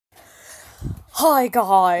Hi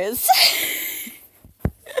guys!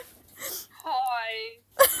 Hi.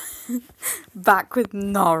 Back with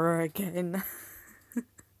Nora again.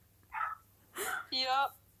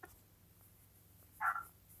 Yep.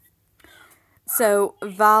 So,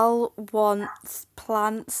 Val wants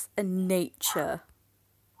plants and nature.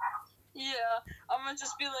 Yeah. I'm gonna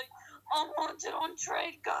just be like, I want it on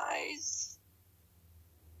trade, guys.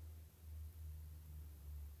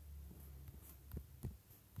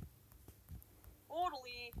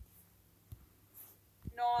 Totally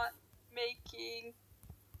not making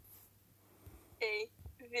a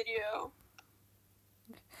video.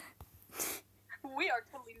 We are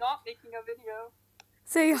totally not making a video.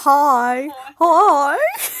 Say hi! Hi!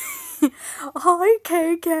 Hi,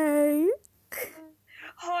 KK!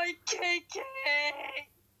 Hi, KK!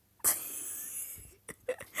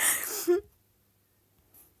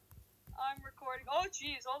 I'm recording. Oh,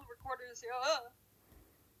 jeez, all the recorders here.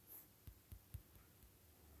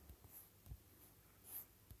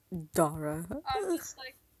 Dora. I'm just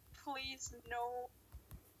like, please, no.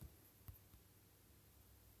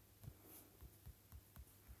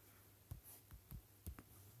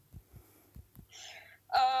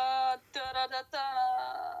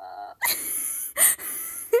 Da-da-da-da.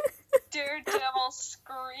 Daredevil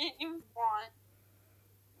scream. Want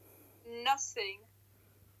nothing.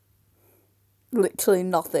 Literally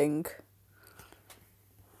nothing.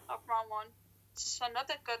 Oh, wrong one.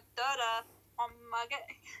 Sanataka-da-da. Oh my god.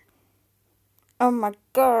 Oh my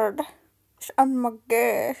god. Oh my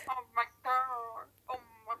god. Oh my god. Oh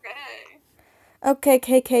my god. Okay,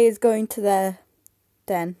 KK is going to their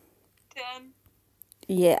den. Then.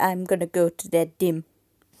 Yeah, I'm gonna go to their dim.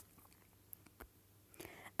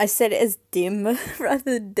 I said it as dim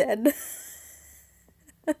rather than den.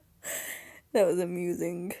 That was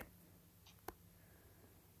amusing.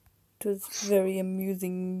 It was very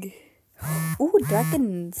amusing. Ooh,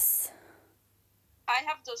 dragons. I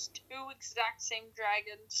have those two exact same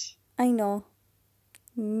dragons. I know.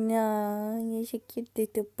 No, you're a cute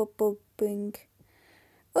little bubble thing.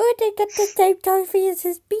 Oh, they got the same trophy as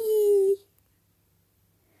his bee.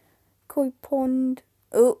 Koi pond.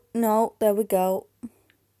 Oh, no, there we go.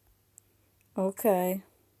 Okay.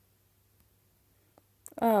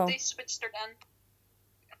 Oh. They switched their den.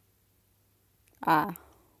 Ah.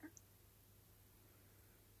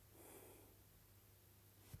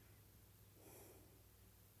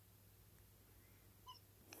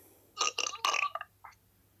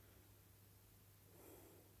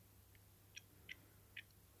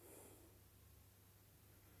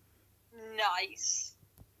 Nice.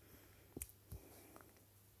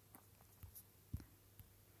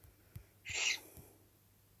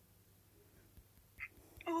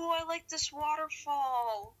 Oh, I like this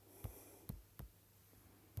waterfall.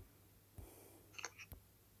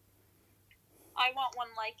 I want one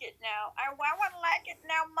like it now. I want one like it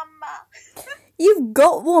now, mama. You've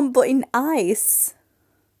got one, but in ice.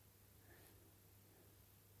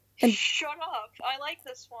 And shut up. I like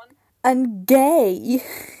this one. And gay.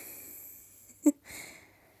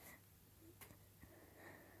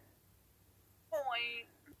 Point.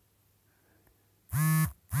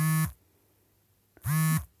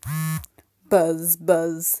 Buzz,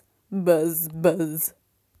 buzz, buzz, buzz.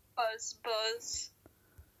 Buzz, buzz.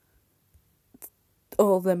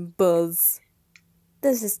 All them buzz.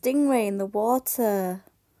 There's a stingray in the water.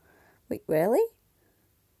 Wait, really?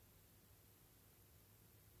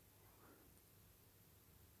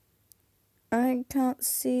 I can't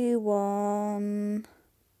see one.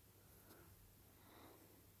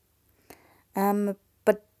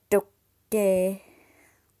 But okay.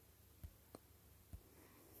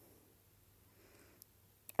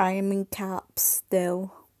 I am in caps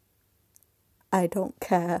still. I don't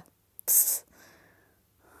care.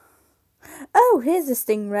 Oh, here's a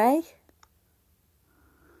stingray.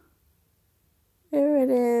 Here it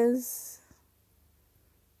is.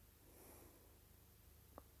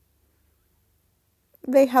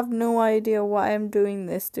 They have no idea why I'm doing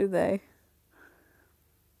this, do they?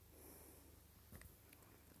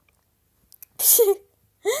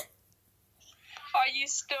 Are you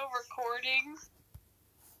still recording?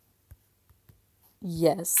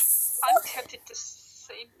 Yes. I'm tempted to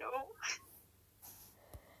say no.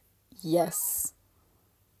 Yes.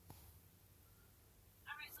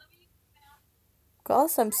 Of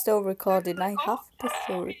course I'm still recording. I have to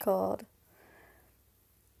still record.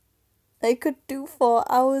 I could do 4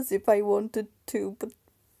 hours if I wanted to, but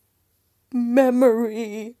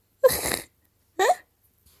memory. Yeah.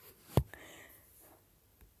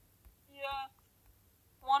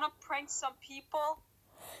 Wanna prank some people?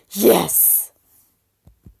 Yes.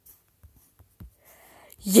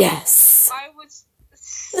 Yes. I was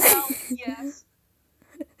Sell, yes.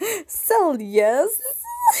 Sell, yes.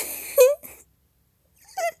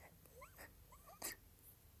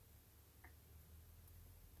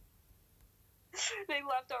 They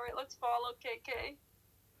left. Alright, let's follow KK.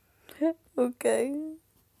 Okay.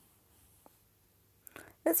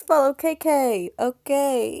 Let's follow KK.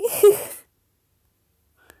 Okay.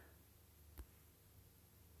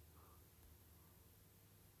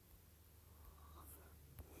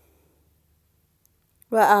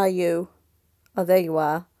 Where are you? Oh, there you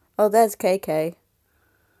are. Oh, there's KK.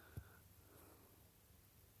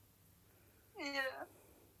 Yeah.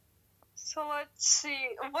 So let's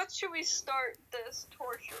see. What should we start this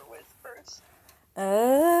torture with first?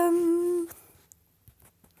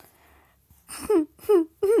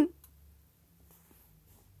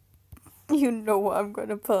 You know what I'm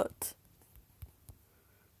gonna put.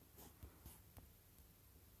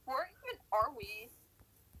 Where even are we?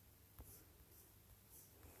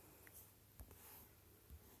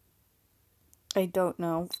 I don't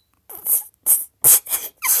know.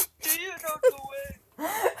 Do you know the way?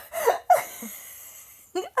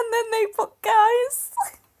 And then they put guys.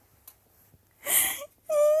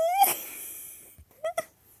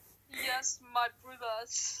 Yes, my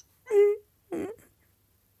brothers.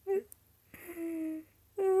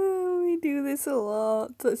 Oh, we do this a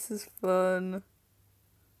lot. This is fun.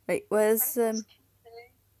 Wait, where's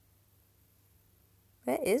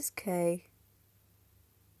where is Kay?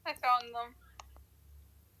 I found them.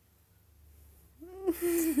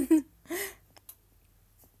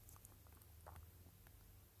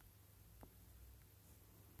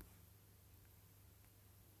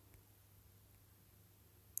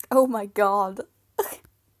 Oh my god.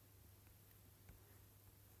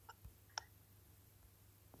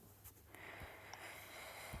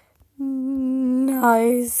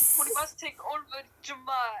 Nice. We must take over Jama.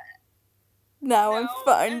 Now I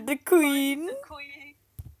find the queen. The queen.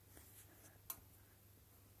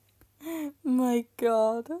 My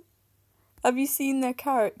god. Have you seen their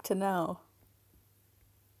character now?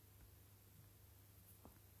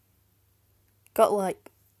 Got like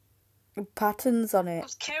patterns on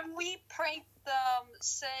it. Can we prank them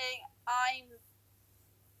saying I'm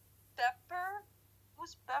Bepper?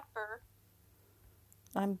 Who's Bepper?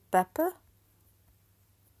 I'm Bepper?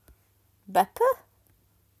 Bepper?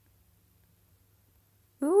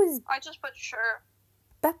 Who is I just put sure.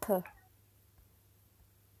 Bepper?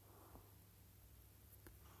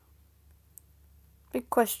 Big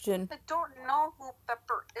question. I don't know who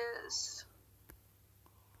Bepper is.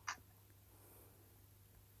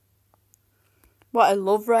 What I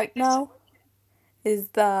love right now is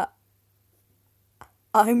that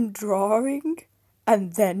I'm drawing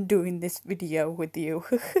and then doing this video with you.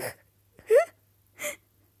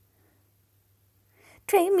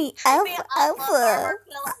 Train me alpha.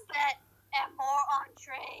 And more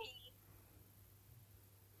entree.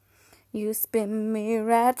 You spin me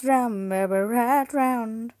right round, baby, right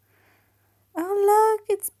round. Oh look,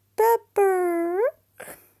 it's Pepper.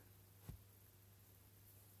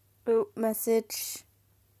 Oh, message.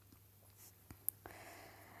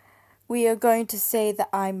 We are going to say that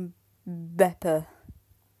I'm Bepper.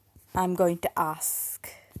 I'm going to ask.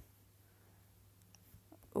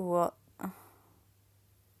 What?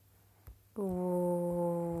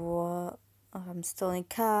 What? I'm still in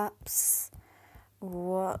caps.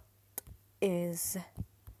 What is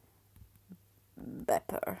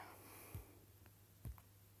Bepper?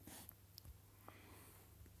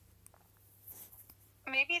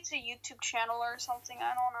 Maybe it's a YouTube channel or something,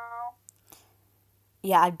 I don't know.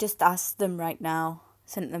 Yeah, I've just asked them right now.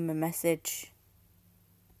 Sent them a message.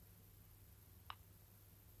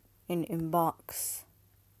 In inbox.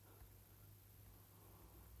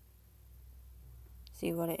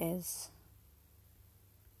 See what it is.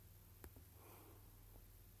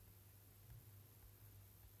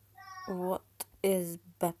 What is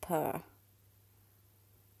Bepper?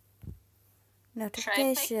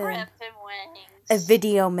 Notification. A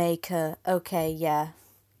video maker. Okay, yeah.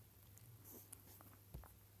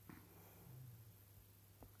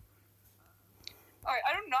 Alright,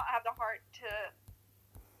 I do not have the heart to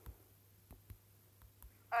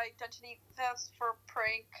identity theft for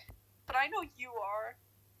prank, but I know you are.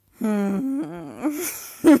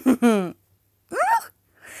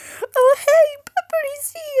 Oh, hey, Pepper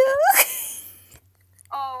is here.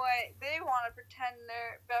 Oh, wait, they want to pretend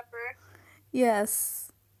they're Bepper.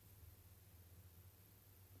 Yes.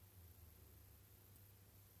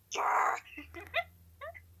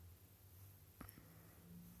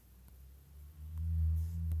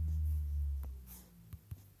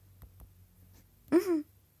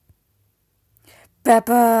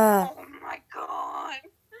 Pepper. Oh my god.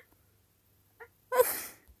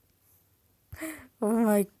 Oh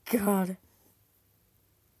my god.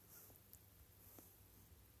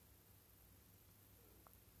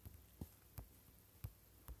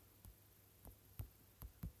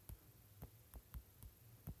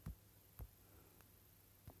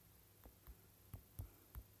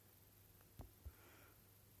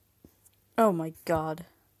 Oh my god.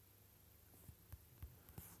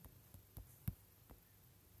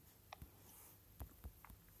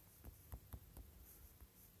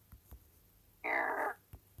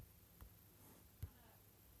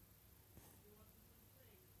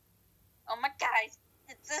 Oh my god,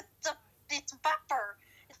 it's bepper.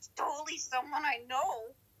 It's totally someone I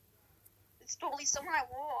know. It's totally someone I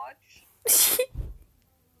watch.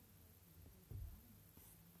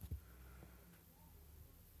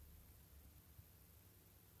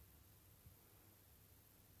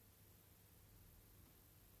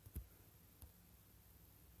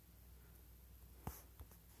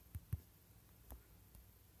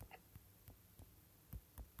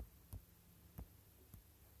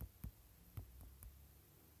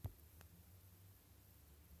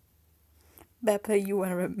 Bepper, you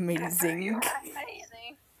are amazing. You're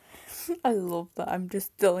amazing. I love that. I'm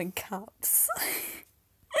just still in caps.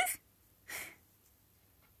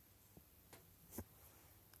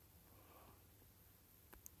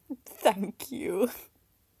 Thank you.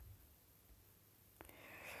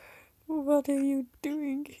 What are you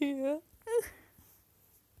doing here?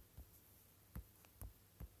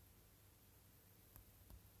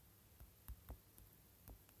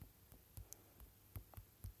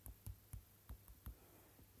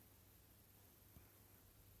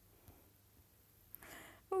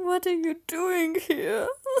 What are you doing here?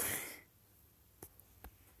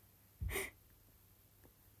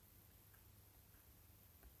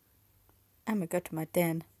 I'm gonna go to my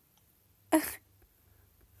den.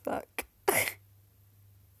 Fuck.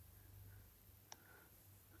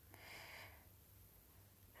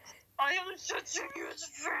 I am such a huge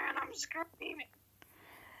fan. I'm screaming.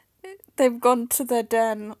 They've gone to their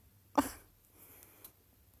den.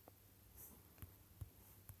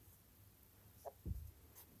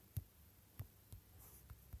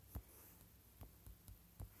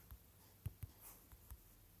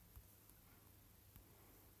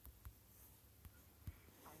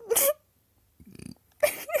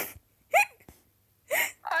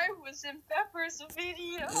 I was in Pepper's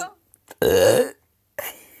video.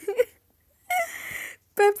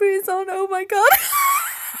 Pepper is on. Oh my god.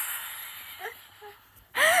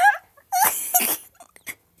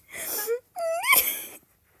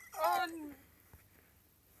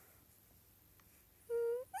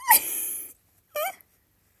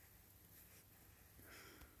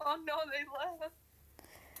 Oh no, they left.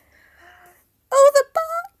 Oh, the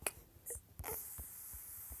back.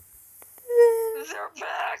 They're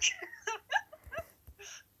back.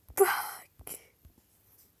 Back.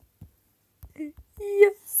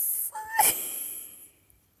 Yes.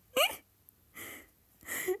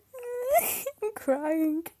 I'm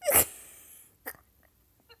crying.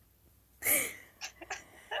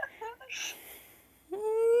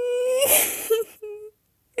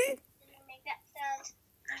 Make that sound.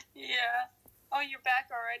 Yeah. Oh, you're back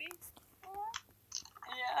already?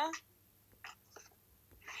 Yeah.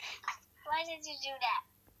 Why did you do that?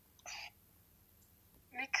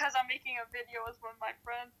 Because I'm making a video with one of my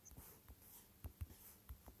friends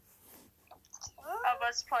of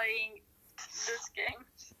us playing this game.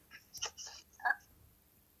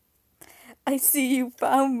 I see you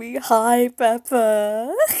found me. Hi,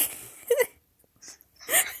 Pepper.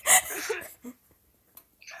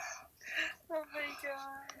 Oh my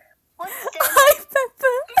god. What's the Hi,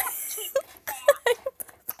 Pepper. Hi,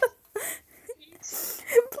 Pepper.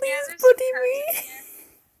 Please there's buddy some me.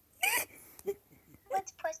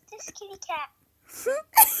 Let's push this kitty cat.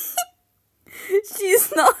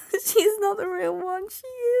 She's not the real one. She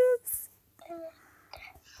is.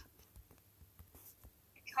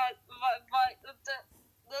 Because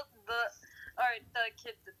alright, the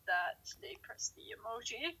kid did that. They pressed the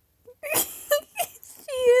emoji.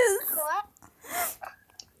 She is. What?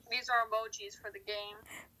 These are emojis for the game.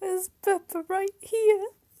 There's Pepper right here.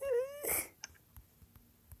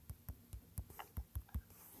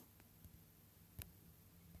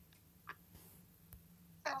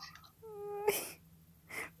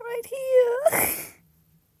 Right here.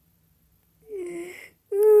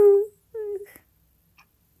 Ooh.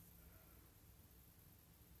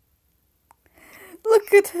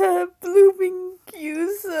 Look at her blooming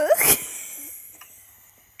user.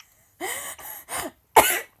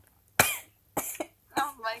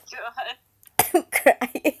 Oh my god. I'm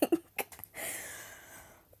crying.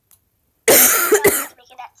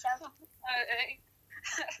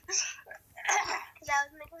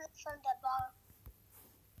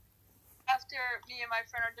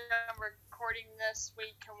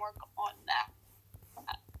 on that.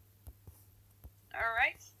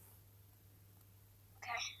 Alright?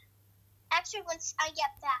 Okay. Actually, once I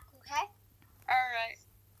get back, okay? Alright.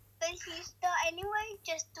 But if you start anyway,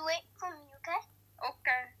 just do it for me, okay?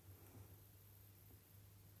 Okay.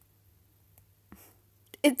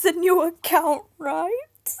 It's a new account, right?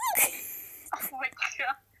 Oh my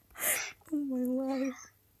god. Oh my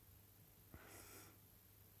life.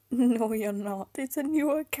 No, you're not. It's a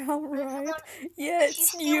new account, right? Yeah, if you it's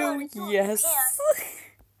still new. wanna do it, Yes.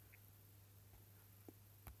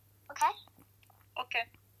 Okay? Okay.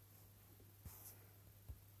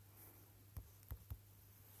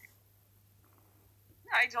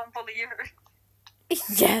 I don't believe her.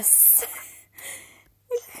 Yes.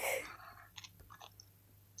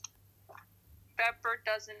 Bepper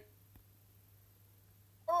doesn't.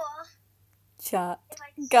 Or Chat. if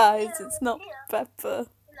I Guys, stay it's over not here Pepper.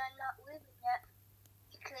 and I'm not leaving yet,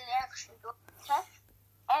 you can actually do it, okay?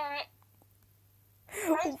 Alright.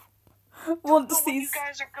 Once Know where you these.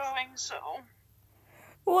 guys are going, so.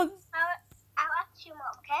 Once. I'll ask you,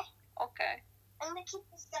 Mom, okay? Okay. I'm gonna keep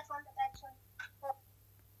this stuff on the bed so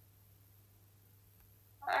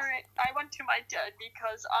Alright. I went to my dad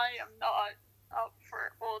because I am not up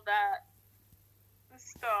for all that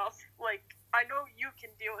stuff. Like, I know you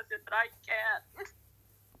can deal with it, but I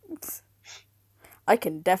can't. I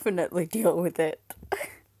can definitely deal with it.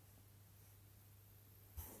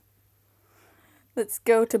 Let's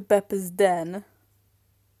go to Pepper's den.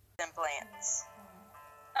 And plants.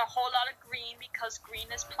 A whole lot of green because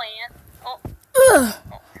green is plant. Oh. Ugh.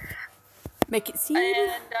 Make it seem.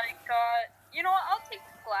 And I got. You know what? I'll take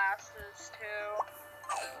the glasses too.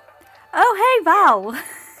 Oh, hey, Val.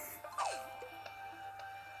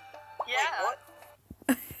 Yeah. What?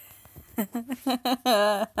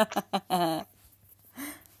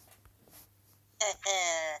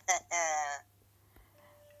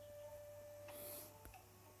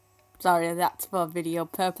 Sorry, that's for video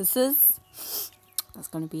purposes. That's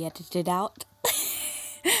going to be edited out.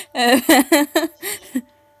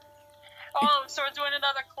 Oh, so we're doing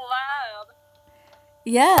another collab.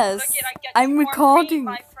 Yes, Look at, I get I'm two more recording. green,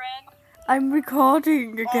 my friend. I'm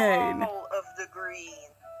recording again. All of the green.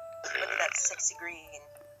 Look at that sexy green.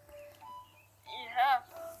 Yeah.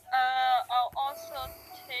 I'll also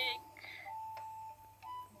take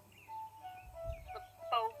the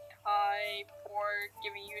bow tie for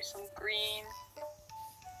giving you some green.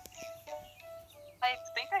 I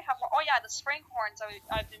think I have. Oh yeah, the spring horns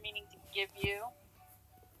I've been meaning to give you.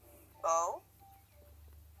 Oh?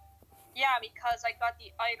 Yeah, because I got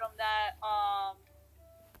the item that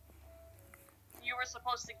you were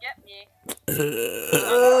supposed to get me. So I'm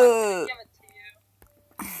gonna give it to you.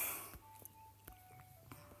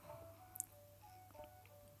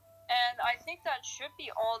 And I think that should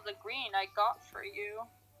be all the green I got for you.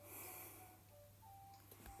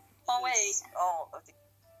 Oh wait, All of the.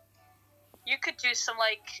 you could do some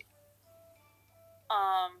like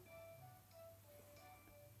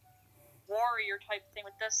warrior type thing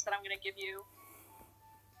with this that I'm gonna give you.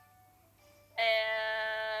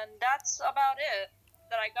 And that's about it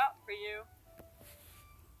that I got for you.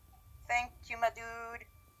 Thank you, my dude.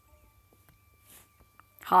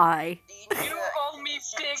 Hi. You owe me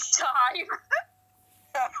big time.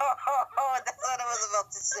 Oh, that's what I was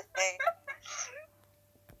about to say.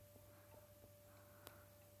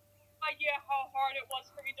 Idea how hard it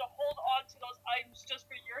was for me to hold on to those items just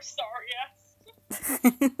for your sorry ass.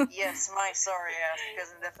 Yes, my sorry ass,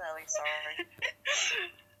 because I'm definitely sorry.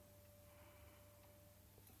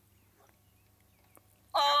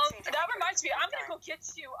 That reminds me, I'm gonna go get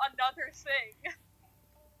you another thing.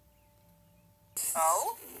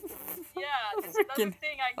 Oh? Yeah, there's another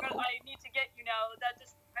thing I need to get you now. That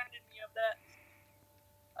just reminded me of that.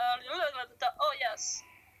 Oh yes.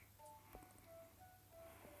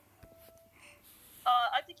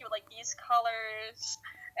 I think you would like these colors,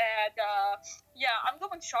 and yeah, I'm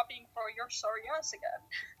going shopping for your sorry ass again.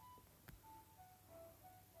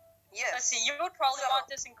 Yes. Let's see, you would probably want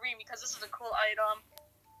this in green because this is a cool item.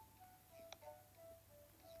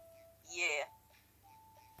 Yeah.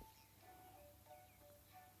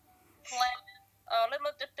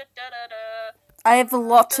 I have a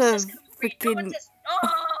lot of This is freaking.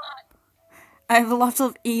 Ah! I have a lot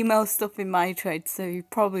of email stuff in my trade, so you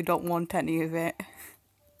probably don't want any of it.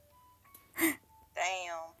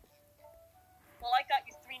 Damn. Well, I got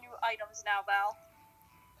you 3 new items now, Val.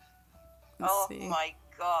 Let's Oh see. my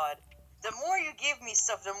god. The more you give me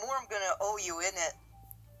stuff, the more I'm gonna owe you in it.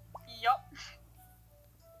 Yup.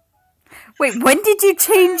 Wait, when did you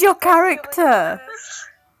change your character?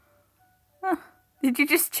 Did you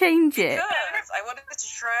just change it? Because I wanted to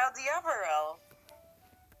try out the other elf.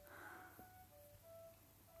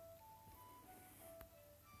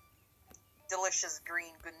 delicious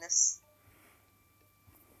green goodness.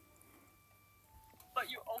 But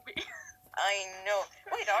you owe me. I know.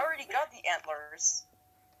 Wait, I already got the antlers.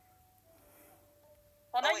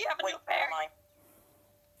 Well, now wait, you have a wait, new pair.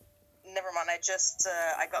 Never mind, I just,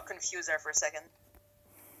 I got confused there for a second.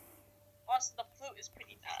 Also, the flute is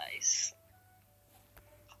pretty nice.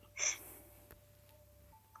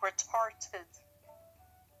 Retarded.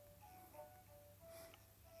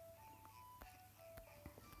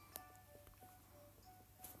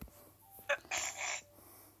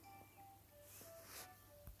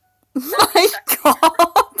 My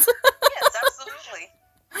god! Yes, absolutely.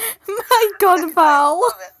 My god, Val!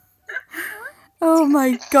 Love it. Oh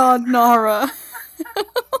my god, Nora.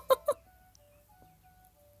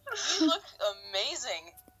 You look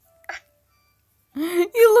amazing.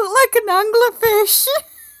 You look like an anglerfish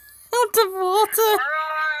out of water.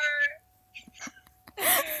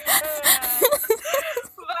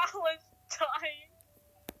 Val is dying.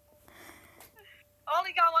 I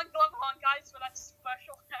only got one glove on, guys, for that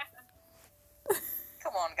special hand.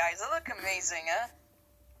 Come on, guys, I look amazing, huh?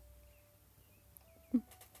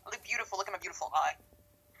 I look beautiful, look at my beautiful eye.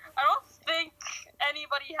 I don't think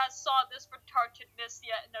anybody has saw this retardedness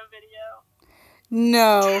yet in a video.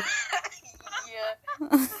 No.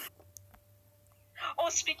 Yeah. Oh,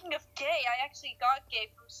 speaking of gay, I actually got gay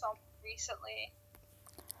from some recently.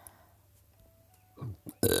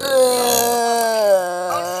 I'll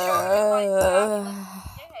show you my fabulous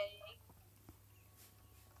gay.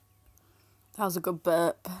 That was a good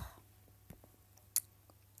burp.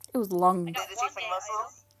 It was long. I got Did it one take my gay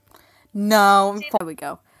muscles? No. There we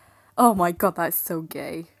go. Oh my god, that's so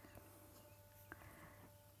gay.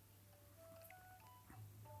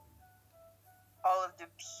 All of the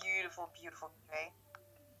beautiful, beautiful gay.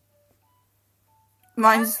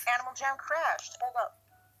 Mine's Animal Jam crashed. Hold up.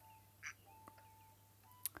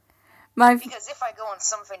 my Because if I go on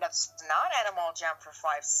something that's not Animal Jam for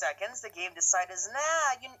 5 seconds, the game decides,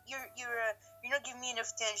 nah, you're not giving me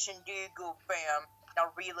enough attention, dude. Go bam.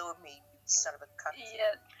 Now reload me, you son of a cunt.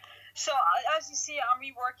 Yeah. So, as you see, I'm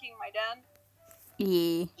reworking my den.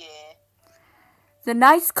 yeah. Yeah. The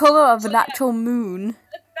nice color of So, an yeah. actual moon.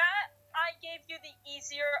 That, I gave you the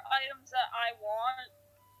easier items that I want,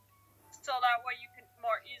 so that way you can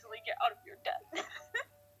more easily get out of your den.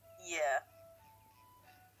 Yeah.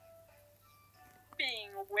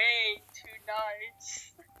 Being way too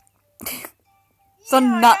nice. It's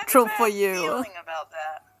unnatural I have a for bad you. feeling about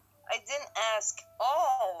that. I didn't ask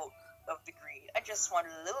all of the green. I just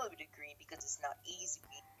wanted a little bit of green because it's not easy.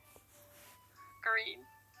 Green.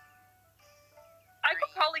 I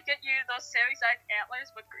could probably get you those series Act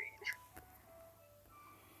antlers with green.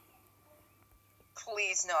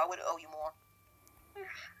 Please, no, I would owe you more.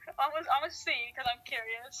 I'm gonna see, because I'm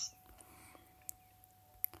curious.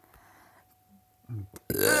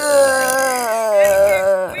 We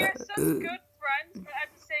are such good friends, but at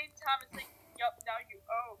the same time, it's like, yup, now you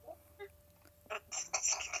owe.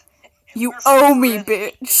 You We're owe me,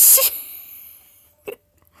 friendly. bitch.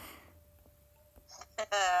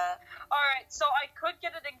 Alright, so I could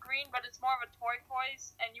get it in green, but it's more of a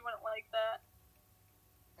toys, and you wouldn't like that.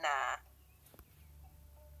 Nah.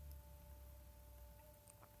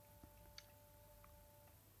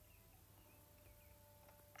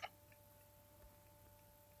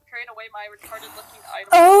 Trade away my retarded looking item.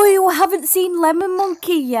 Oh, you haven't seen Lemon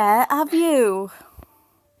Monkey yet, have you?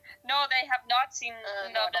 No, they have not seen no,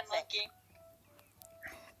 I Nub don't and think.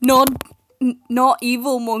 Monkey. Not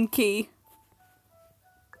Evil Monkey.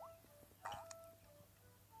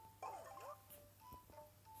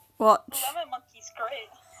 Watch. Lemon Monkey's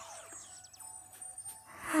great.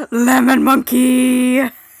 Lemon Monkey!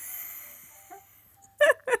 You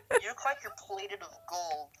look like you're plated of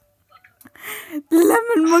gold.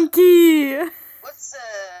 Lemon Monkey! What's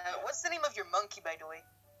the name of your monkey, by the way?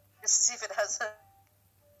 Just to see if it has a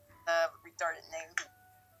retarded name.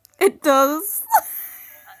 It does.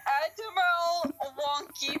 Admiral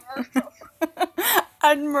Wonky Brew.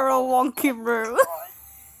 Admiral Wonky Brew.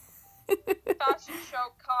 Fashion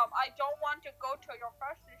show come. I don't want to go to your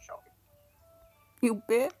fashion show. You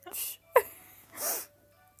bitch.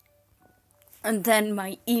 And then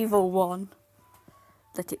my evil one.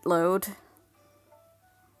 Let it load.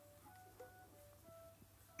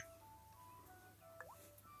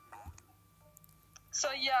 So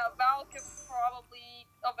yeah, Val could probably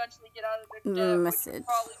eventually get out of their debt, which Message. would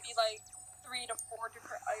probably be like 3 to 4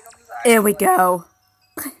 different items. Here we actually. go.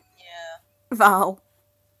 Yeah. Val.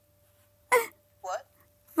 What?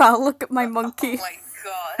 Val, look at my monkey. Oh my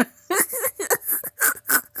god.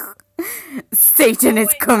 Satan Oh, is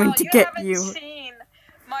wait, coming Val, to you get haven't you. seen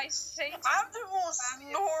My Satan. I'm the most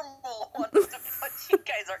normal one, but you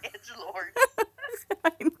guys are edgelords.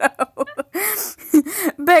 I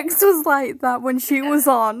know. Bex was like that when she was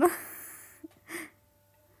on. Oh,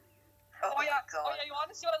 Oh yeah, God. you want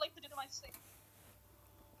to see what I like to do to my Satan?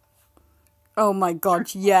 Oh my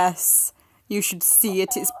god, yes. You should see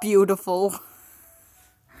it, it's beautiful.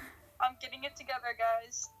 I'm getting it together,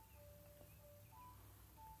 guys.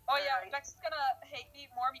 Oh yeah, Alright. Bex is gonna hate me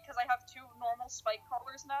more because I have 2 normal spike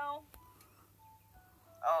collars now.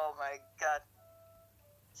 Oh my God.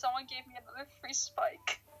 Someone gave me another free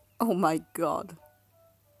spike. Oh my god.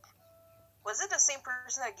 Was it the same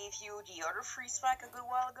person that gave you the other free spike a good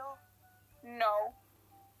while ago? No.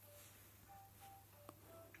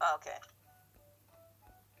 Oh, okay.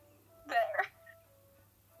 There.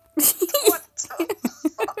 What the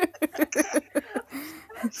fuck?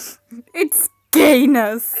 It's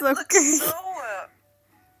gayness, It looks okay? so,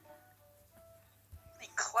 they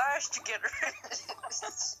clash together.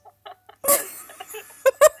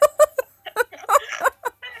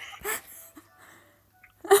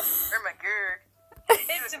 Oh my god.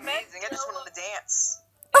 It's You're meant amazing. I to just want look, to dance.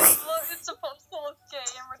 it's supposed to look gay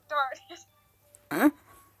and retarded.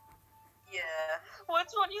 Yeah.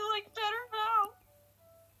 Which one you like better now?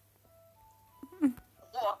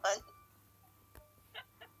 One.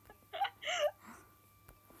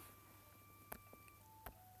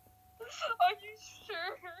 Are you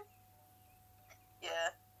sure? Yeah.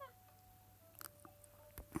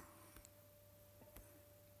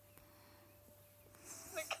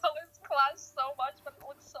 The colors clash so much, but it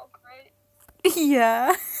looks so great. Yeah.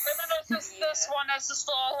 And then there's just this one that's just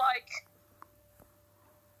all like,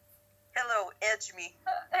 Hello, edge me.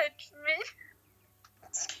 it's me.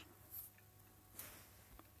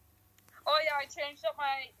 Oh yeah, I changed up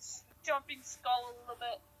my jumping skull a little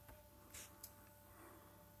bit.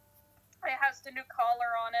 It has the new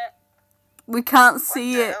collar on it. We can't What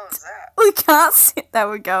see the it. hell is that? We can't see it. There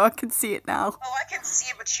we go, I can see it now. Oh, I can see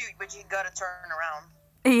it, but you gotta turn around.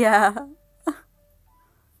 Yeah.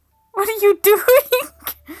 What are you doing?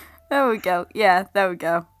 There we go. Yeah, there we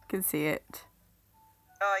go. Can see it.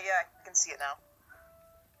 Oh yeah, I can see it now.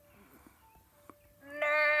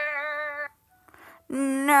 Nerd.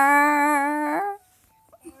 No.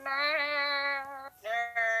 Nerd.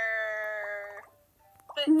 Nerd.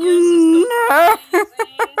 The ears is going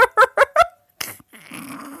crazy.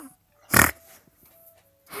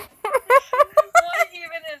 What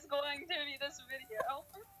even is going to be this video?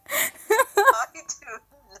 I do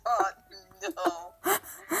not know.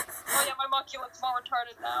 Oh yeah, my monkey looks more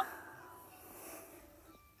retarded now.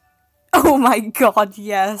 Oh my god,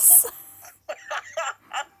 yes.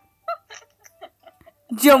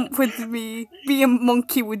 Jump with me. Be a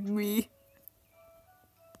monkey with me.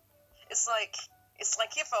 It's like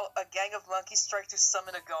if a gang of monkeys tried to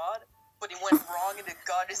summon a god, but it went wrong and the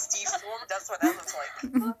god is deformed. That's what that looks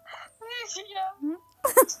like. Yeah.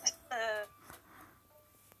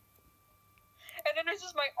 And then there's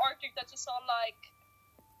just my Arctic that's just all like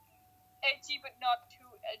edgy but not too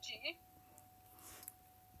edgy.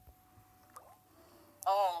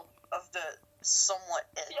 All of the somewhat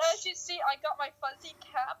edge. Yeah, as you see, I got my fuzzy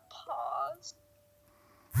cat paws.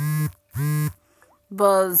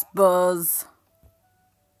 Buzz, buzz.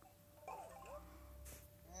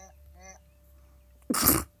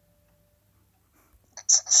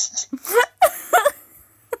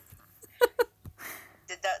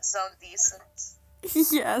 Did that sound decent?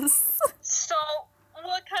 Yes. So,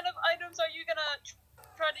 what kind of items are you gonna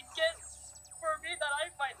try to get for me that I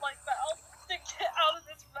might like that I'll to get out of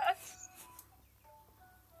this mess?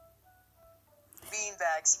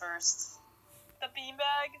 Beanbags first. The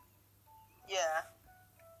beanbag? Yeah.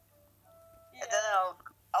 Yeah. And then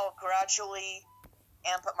I'll gradually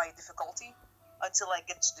amp up my difficulty until I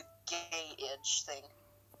get to the gay edge thing.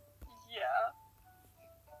 Yeah.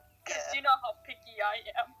 Because Yeah. you know how picky I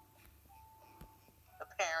am.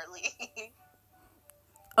 Apparently.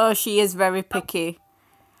 Oh, she is very picky.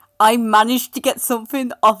 I managed to get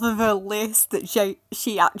something off of her list that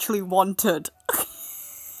she actually wanted.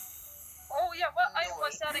 Oh yeah, what item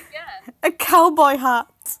was that again? A cowboy hat.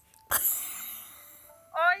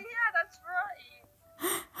 Oh yeah, that's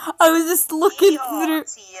right. I was just looking through.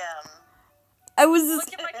 TM. I was just.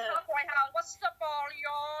 Look at my cowboy hat. What's up, all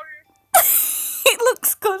y'all? It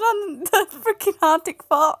looks good on the freaking Arctic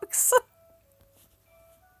Fox.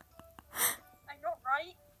 I know,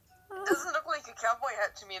 right? It doesn't look like a cowboy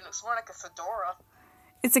hat to me. It looks more like a fedora.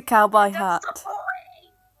 It's a cowboy hat. That's the point.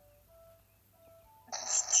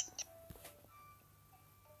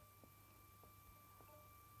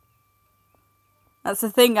 That's the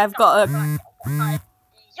thing. I've got a. Yeah,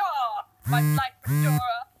 my black fedora.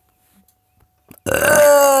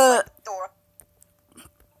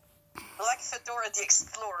 Like Fedora the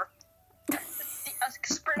Explorer. The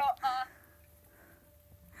Explorer.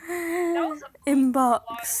 That was a line with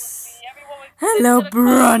Inbox. me. Everyone would, Hello, instead of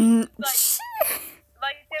calling me, brunch.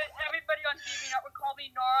 everybody on TV now would call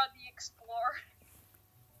me Nora the Explorer.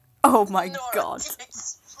 Oh my Nora god. the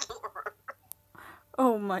Explorer.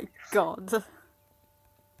 Oh my god.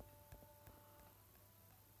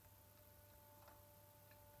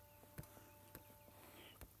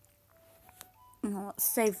 No, let's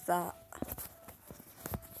save that.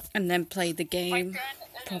 And then play the My game den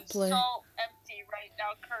properly. is so empty right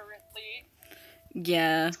now currently.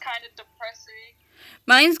 Yeah. It's kind of depressing.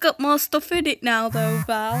 Mine's got more stuff in it now though,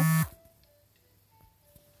 Val.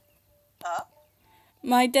 Huh?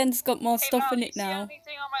 My den's got more Hey, stuff Val, in you it see now.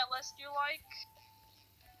 anything on my list you like?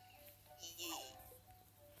 Yeah.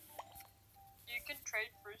 You can trade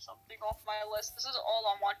for something off my list. This is all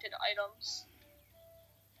unwanted items.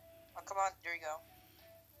 Oh, come on. There you go.